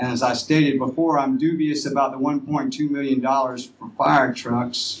 And as I stated before, I'm dubious about the $1.2 million for fire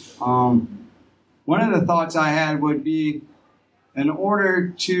trucks. One of the thoughts I had would be, in order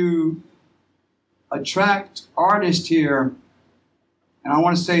to attract artists here, and I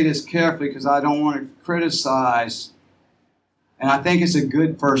want to say this carefully because I don't want to criticize, and I think it's a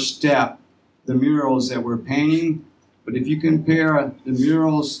good first step, the murals that we're painting. But if you compare the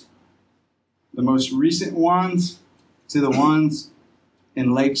murals, the most recent ones, to the ones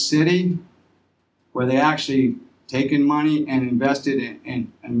in Lake City, where they actually taken money and invested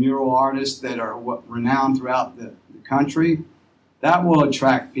in mural artists that are renowned throughout the country, that will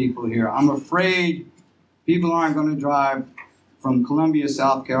attract people here. I'm afraid people aren't going to drive from Columbia,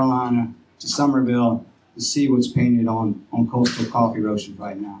 South Carolina to Somerville to see what's painted on coastal coffee roasters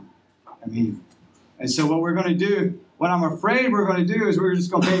right now. I mean, and so what I'm afraid we're going to do is we're just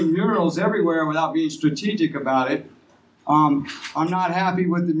going to paint murals everywhere without being strategic about it. I'm not happy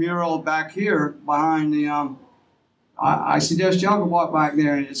with the mural back here behind the, I suggest y'all go walk back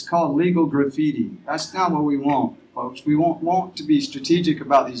there, and it's called legal graffiti. That's not what we want, folks. We want to be strategic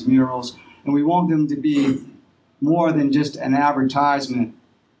about these murals, and we want them to be more than just an advertisement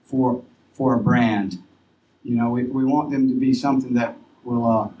for a brand. You know, we want them to be something that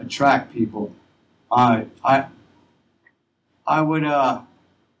will attract people. I would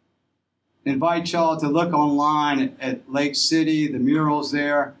invite y'all to look online at Lake City, the murals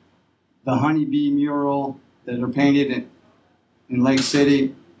there, the honeybee mural that are painted in Lake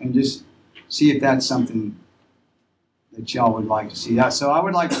City, and just see if that's something that y'all would like to see. So I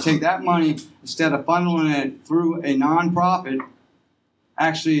would like to take that money, instead of funneling it through a nonprofit,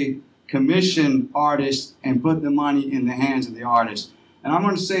 actually commission artists and put the money in the hands of the artists. And I'm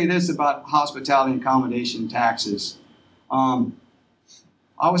going to say this about hospitality and accommodation taxes. I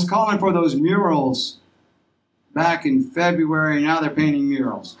was calling for those murals back in February. Now they're painting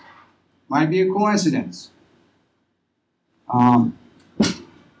murals. Might be a coincidence. I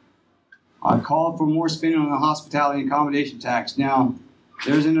called for more spending on the hospitality and accommodation tax. Now,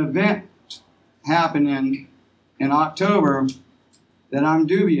 there's an event happening in October that I'm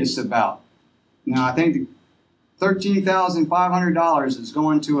dubious about. Now, I think $13,500 is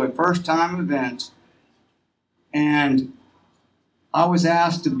going to a first-time event, and I was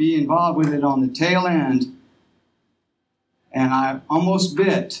asked to be involved with it on the tail end, and I almost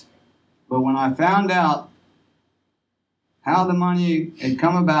bit. But when I found out how the money had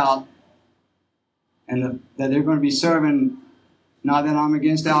come about, and that they're going to be serving, not that I'm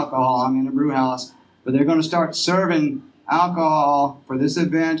against alcohol, I'm in a brew house, but they're going to start serving alcohol for this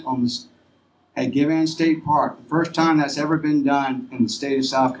event at Give State Park. The first time that's ever been done in the state of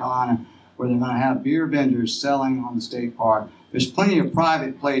South Carolina, where they're going to have beer vendors selling on the state park. There's plenty of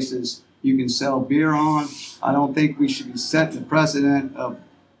private places you can sell beer on. I don't think we should be setting the precedent of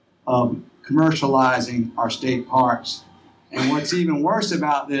commercializing our state parks. And what's even worse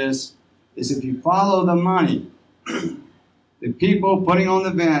about this is if you follow the money, the people putting on the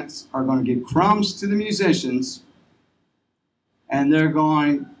events are going to give crumbs to the musicians, and they've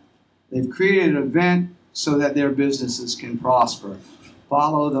created an event so that their businesses can prosper.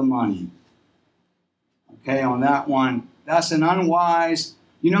 Follow the money. Okay, on that one, that's an unwise.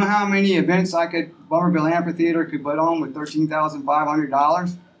 You know how many events Bummerville Amphitheater could put on with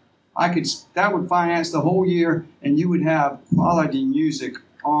 $13,500? That would finance the whole year, and you would have quality music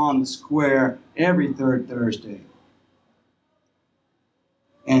on the square every third Thursday.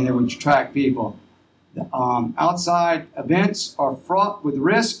 and it would attract people. Outside events are fraught with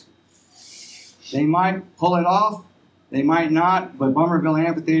risk. They might pull it off, they might not, but Bummerville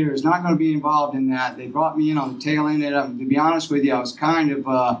Amphitheater is not going to be involved in that. They brought me in on the tail end of it. To be honest with you, I was kind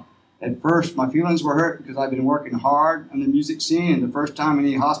of, at first, my feelings were hurt because I've been working hard on the music scene, and the first time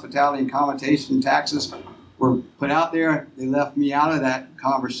any hospitality and accommodation taxes were put out there, they left me out of that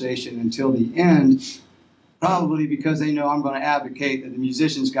conversation until the end, probably because they know I'm going to advocate that the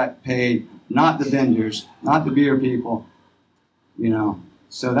musicians got paid, not the vendors, not the beer people, you know.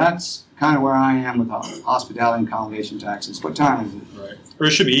 So that's kind of where I am with hospitality and accommodation taxes. What time is it? Right. Or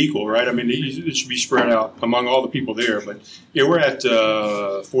it should be equal, right? I mean, it should be spread out among all the people there. But yeah, we're at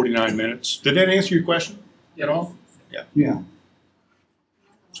 49 minutes. Did that answer your question at all? Yeah. Yeah.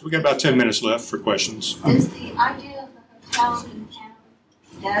 So we got about 10 minutes left for questions. Is the idea of the hotel in town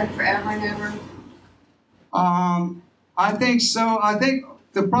dead forever and ever? I think so. I think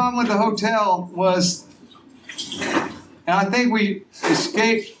the problem with the hotel was, and I think we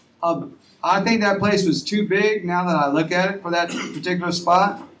escaped. I think that place was too big. Now that I look at it for that particular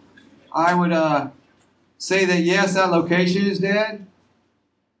spot, I would say that yes, that location is dead,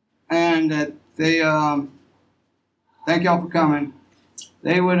 and that they. Thank y'all for coming.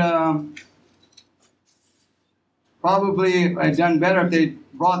 They would probably have done better if they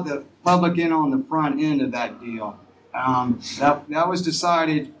brought the public in on the front end of that deal. That was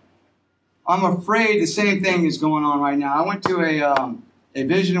decided. I'm afraid the same thing is going on right now. I went to a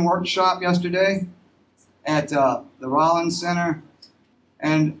vision workshop yesterday at the Rollins Center,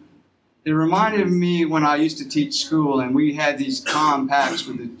 and it reminded me when I used to teach school and we had these compacts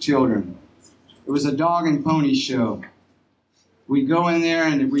with the children. It was a dog and pony show. We'd go in there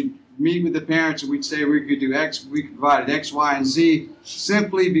and we'd meet with the parents and we'd say we could do X, we provided X, Y, and Z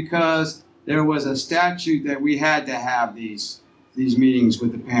simply because there was a statute that we had to have these meetings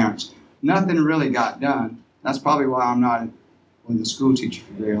with the parents. Nothing really got done. That's probably why I'm not the school teacher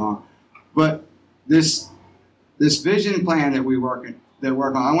for very long. But this vision plan that we work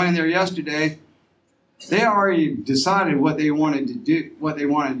on, I went in there yesterday. They already decided what they wanted to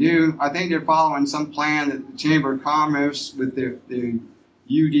do. I think they're following some plan that the Chamber of Commerce with their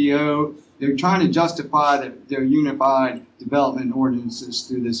UDO, they're trying to justify their unified development ordinances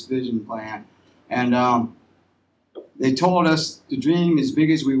through this vision plan. And they told us to dream as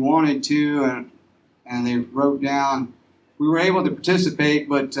big as we wanted to, and they wrote down, we were able to participate,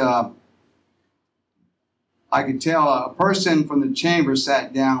 but I could tell a person from the chamber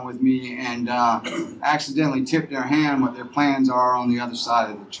sat down with me and accidentally tipped their hand what their plans are on the other side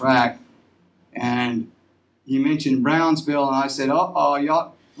of the track. And he mentioned Brownsville, and I said,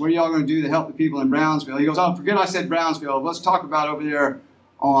 y'all, what are y'all going to do to help the people in Brownsville? He goes, forget I said Brownsville. Let's talk about over there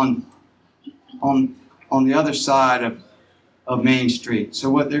on the other side of Main Street. So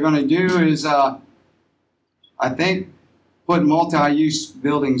what they're going to do is, I think, put multi-use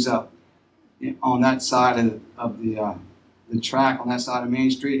buildings up on that side of the track, on that side of Main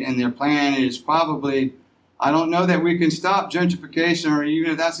Street. And their plan is probably, I don't know that we can stop gentrification or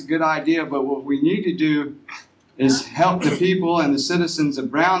even if that's a good idea, but what we need to do is help the people and the citizens of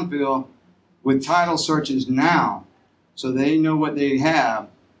Brownsville with title searches now so they know what they have,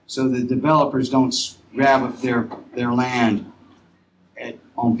 so the developers don't grab up their land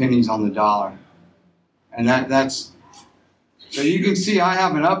on pennies on the dollar. And that's, so you can see I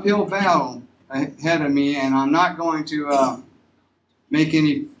have an uphill battle ahead of me, and I'm not going to make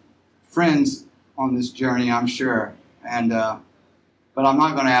any friends on this journey, I'm sure. And but I'm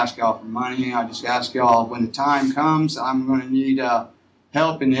not going to ask y'all for money. I just ask y'all when the time comes, I'm going to need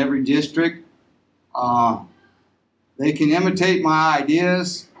help in every district. They can imitate my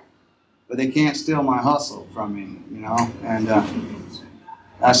ideas, but they can't steal my hustle from me, you know. And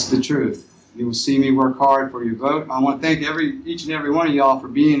that's the truth. You will see me work hard for your vote. I want to thank each and every one of y'all for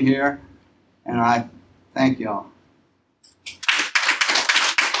being here, and I thank y'all.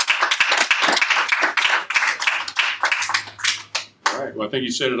 All right. Well, I think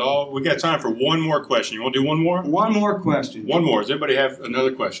you said it all. We got time for one more question. You want to do one more? One more question. One more. Does everybody have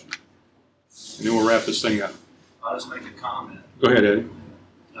another question? And then we'll wrap this thing up. I'll just make a comment. Go ahead, Eddie.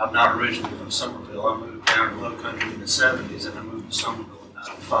 I'm not originally from Somerville. I moved down to Low Country in the 70s, and I moved to Somerville in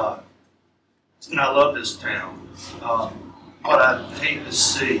 95. And I love this town. What I hate to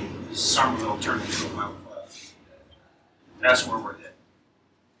see is Somerville turn into a mountain class. That's where we're headed.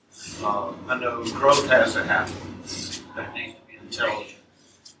 I know growth has to happen, but it needs to be intelligent.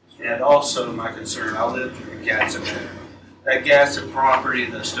 And also my concern, I live in Gadsden there. That Gadsden property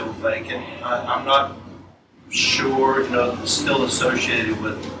that's still vacant, I'm not sure, it's still associated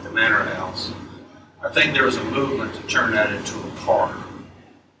with the Manor House. I think there was a movement to turn that into a park.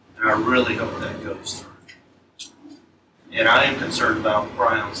 And I really hope that goes through. And I am concerned about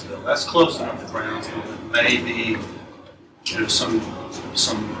Brownsville. That's close enough to Brownsville that maybe some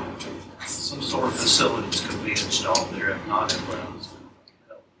sort of facilities could be installed there, if not in Brownsville.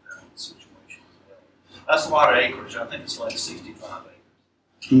 Help that situation as well. That's a lot of acreage. I think it's like 65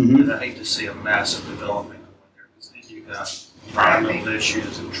 acres. Mm-hmm. And I hate to see a massive development going there because then you got environmental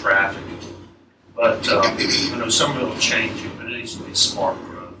issues and traffic. But Somerville will change it, but it needs to be smart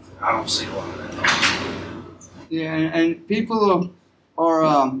growth. I don't see a lot of that. Yeah, and people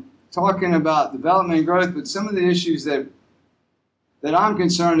are talking about development and growth, but some of the issues that I'm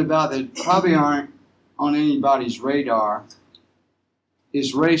concerned about that probably aren't on anybody's radar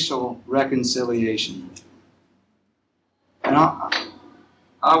is racial reconciliation. And I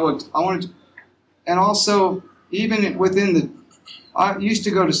wanted to, and also even within I used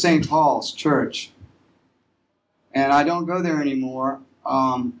to go to St. Paul's Church, and I don't go there anymore.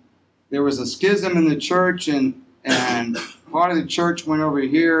 There was a schism in the church, and part of the church went over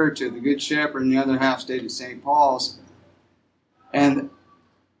here to the Good Shepherd, and the other half stayed at St. Paul's. And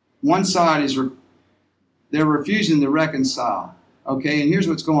one side they're refusing to reconcile. Okay, and here's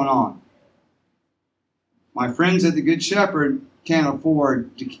what's going on. My friends at the Good Shepherd can't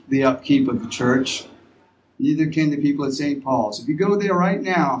afford the upkeep of the church. Neither can the people at St. Paul's. If you go there right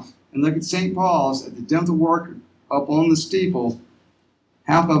now and look at St. Paul's, at the dental work up on the steeple,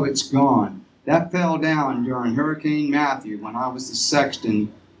 half of it's gone. That fell down during Hurricane Matthew when I was the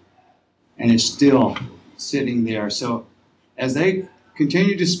sexton, and it's still sitting there. So as they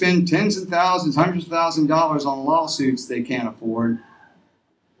continue to spend tens of thousands, hundreds of thousands of dollars on lawsuits they can't afford,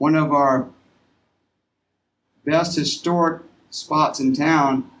 one of our best historic spots in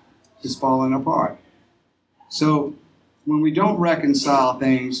town is falling apart. So when we don't reconcile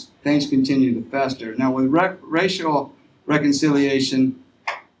things continue to fester. Now with racial reconciliation,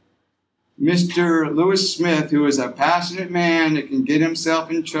 Mr. Lewis Smith, who is a passionate man that can get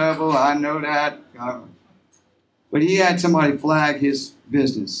himself in trouble, I know that, but he had somebody flag his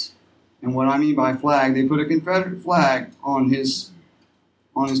business. And what I mean by flag, they put a Confederate flag on his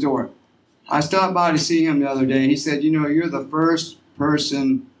door. I stopped by to see him the other day. He said, you're the first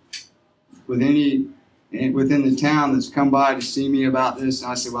person within the town that's come by to see me about this.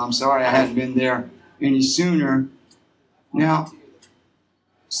 And I said, well, I'm sorry I hadn't been there any sooner. Now,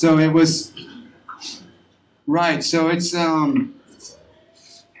 so it was, right, so it's,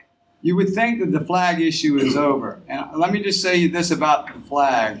 you would think that the flag issue is over. And let me just say this about the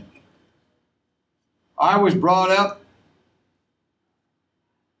flag. I was brought up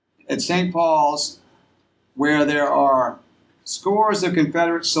at St. Paul's where there are scores of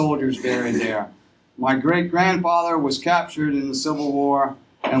Confederate soldiers buried there. My great-grandfather was captured in the Civil War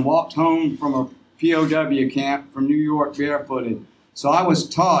and walked home from a POW camp from New York barefooted. So I was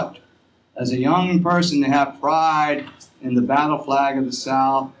taught as a young person to have pride in the battle flag of the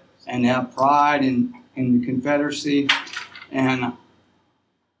South and have pride in the Confederacy. And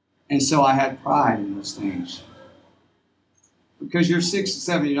so I had pride in those things. Because you're 6 to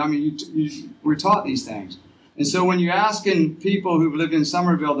 7, we're taught these things. And so when you're asking people who've lived in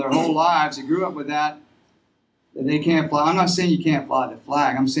Somerville their whole lives, they grew up with that they can't fly. I'm not saying you can't fly the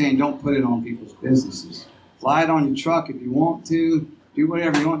flag. I'm saying don't put it on people's businesses. Fly it on your truck if you want to. Do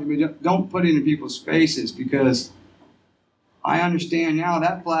whatever you want to, but don't put it in people's faces, because I understand now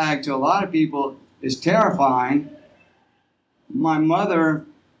that flag to a lot of people is terrifying. My mother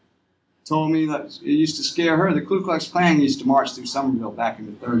told me that it used to scare her. The Ku Klux Klan used to march through Somerville back in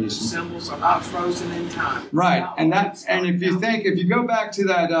the 30s. Symbols are not frozen in time. Right, and if you go back to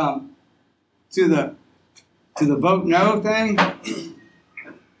that to the vote no thing,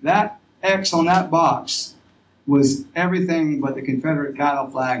 that X on that box was everything but the Confederate battle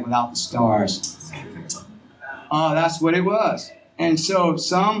flag without the stars. That's what it was. And so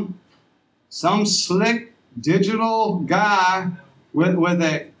some slick digital guy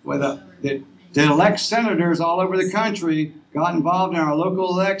that elects senators all over the country got involved in our local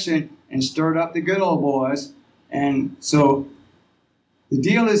election and stirred up the good old boys. And so the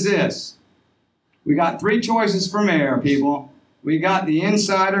deal is this. We got 3 choices for mayor, people. We got the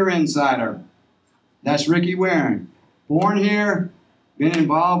insider. That's Ricky Warren. Born here, been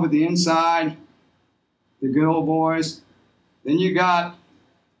involved with the inside, the good old boys. Then you got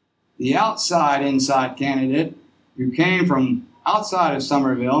the inside candidate who came from outside of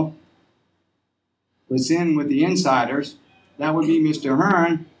Somerville, was in with the insiders. That would be Mr.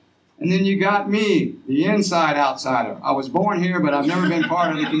 Hearn. And then you got me, the outsider. I was born here, but I've never been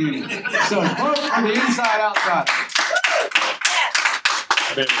part of the community. So vote for the outsider.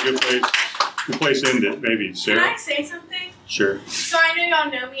 I think a good place to end it, maybe. Sarah? Can I say something? Sure. So I know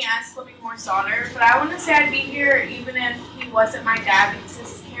y'all know me as Fleming Moore's daughter, but I want to say I'd be here even if he wasn't my dad because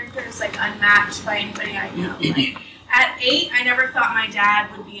his character is like unmatched by anybody I know. Like, at 8, I never thought my dad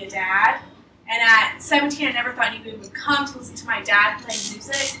would be a dad, and at 17, I never thought anybody would come to listen to my dad play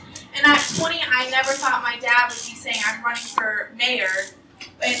music. And at 20, I never thought my dad would be saying I'm running for mayor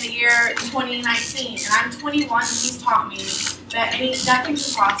in the year 2019. And I'm 21, and he's taught me that nothing's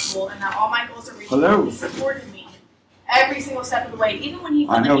impossible and that all my goals are reachable. Hello. He supported me every single step of the way, even when he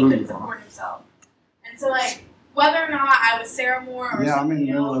I felt know like he who couldn't you are. support himself. And so, like, whether or not I was Sarah Moore or Yeah, I'm in the something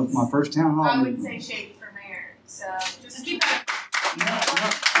middle of else, my first town hall I would meeting. say Shady for mayor. So just keep that.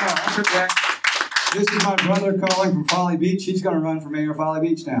 That's okay. This is my brother calling from Folly Beach. He's going to run for mayor of Folly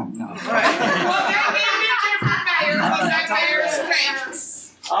Beach now. No. Well, that'd be a bit different, Mayor, because that mayor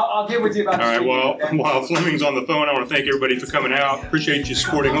stinks. I'll get with you about All right, this. well, while Fleming's on the phone, I want to thank everybody for coming out. Appreciate you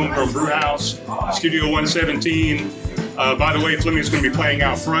supporting Homegrown Brew House, Studio 117. By the way, Fleming's going to be playing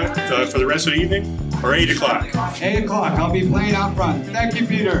out front for the rest of the evening, or 8 o'clock. 8 o'clock. I'll be playing out front. Thank you,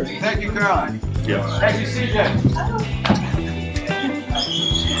 Peter. Thank you, Caroline. Yes. Thank you, CJ.